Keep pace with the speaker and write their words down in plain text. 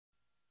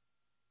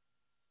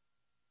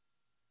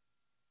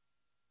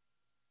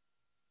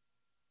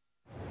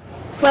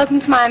Welcome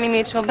to Miami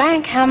Mutual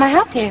Bank. How may I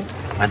help you?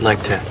 I'd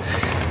like to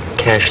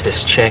cash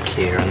this check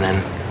here, and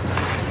then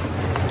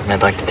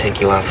I'd like to take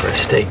you out for a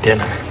steak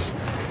dinner.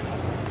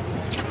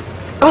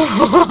 Are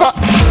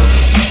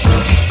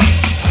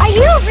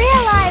you a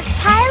real-life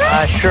pilot?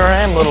 I sure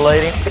am, little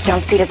lady. The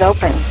jump seat is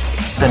open.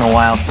 It's been a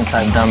while since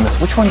I've done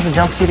this. Which one's the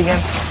jump seat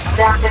again?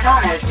 Dr.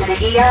 Connors to the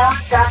ER.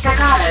 Dr.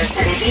 Connors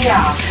to the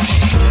ER.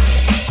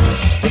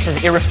 This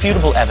is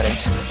irrefutable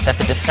evidence that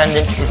the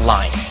defendant is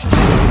lying.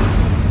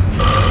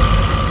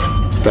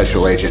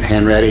 Special Agent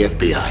Hanratty,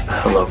 FBI.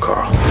 Hello,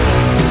 Carl.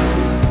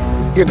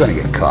 You're gonna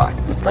get caught.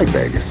 It's like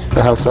Vegas.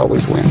 The house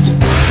always wins.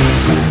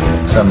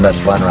 Some nuts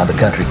flying around the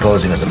country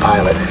posing as a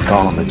pilot,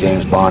 calling the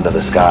James Bond of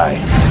the sky.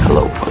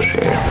 Hello,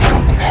 Pusher.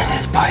 This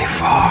is by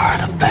far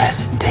the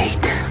best date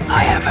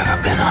I have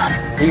ever been on.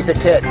 He's a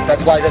kid.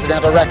 That's why he doesn't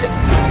have a record.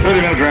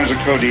 30 milligrams of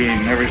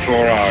codeine every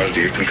 4 hours.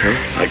 Do you concur?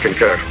 I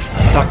concur.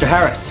 Dr.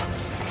 Harris.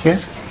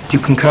 Yes? Do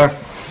you concur?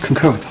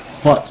 Concur with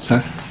what,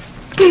 sir?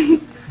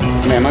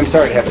 Ma'am, I'm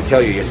sorry to have to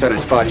tell you, your son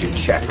has forged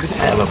checks.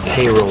 I have a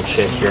payroll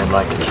check here I'd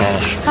like to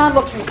cash. I'm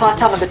working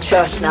part-time at the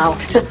church now.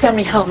 Just tell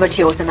me how much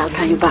yours and I'll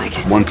pay you back.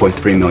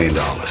 $1.3 million.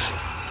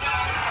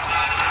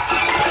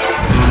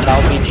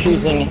 I'll be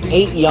choosing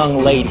 8 young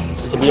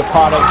ladies to be a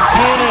part of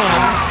Pan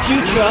Am's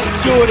future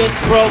stewardess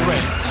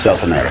program.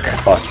 South America,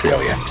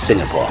 Australia,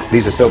 Singapore.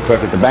 These are so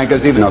perfect, the bank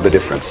doesn't even know the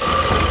difference.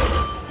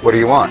 What do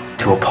you want?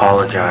 To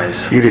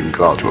apologize. You didn't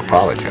call to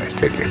apologize,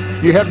 did you?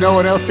 You have no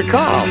one else to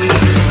call.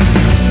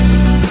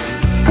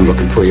 I'm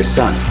looking for your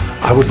son.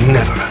 I would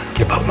never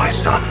give up my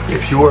son.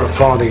 If you were a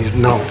father, you'd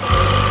know.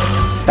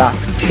 Stop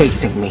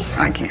chasing me.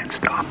 I can't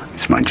stop.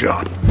 It's my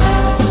job.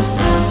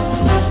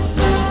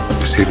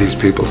 You see these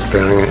people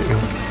staring at you?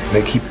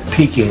 They keep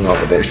peeking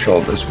over their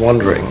shoulders,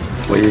 wondering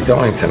where you're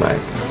going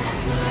tonight.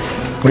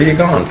 Where you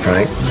going,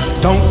 Frank?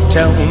 Don't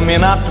tell me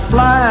not to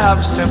fly,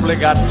 I've simply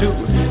got to.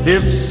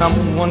 If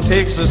someone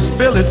takes a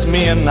spill, it's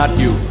me and not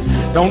you.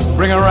 Don't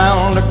bring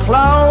around a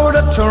cloud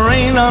of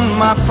terrain on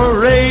my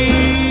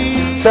parade.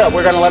 Sir,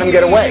 we're gonna let him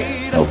get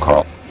away. No,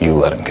 Carl. You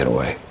let him get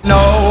away.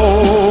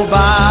 Nobody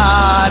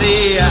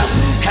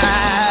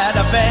had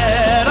a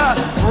better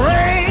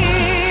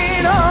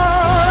rain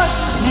on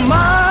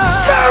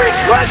my Merry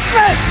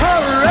Christmas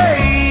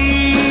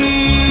parade.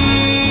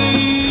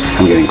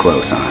 I'm getting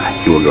close, huh?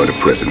 You will go to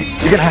prison.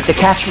 You're gonna have to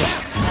catch me.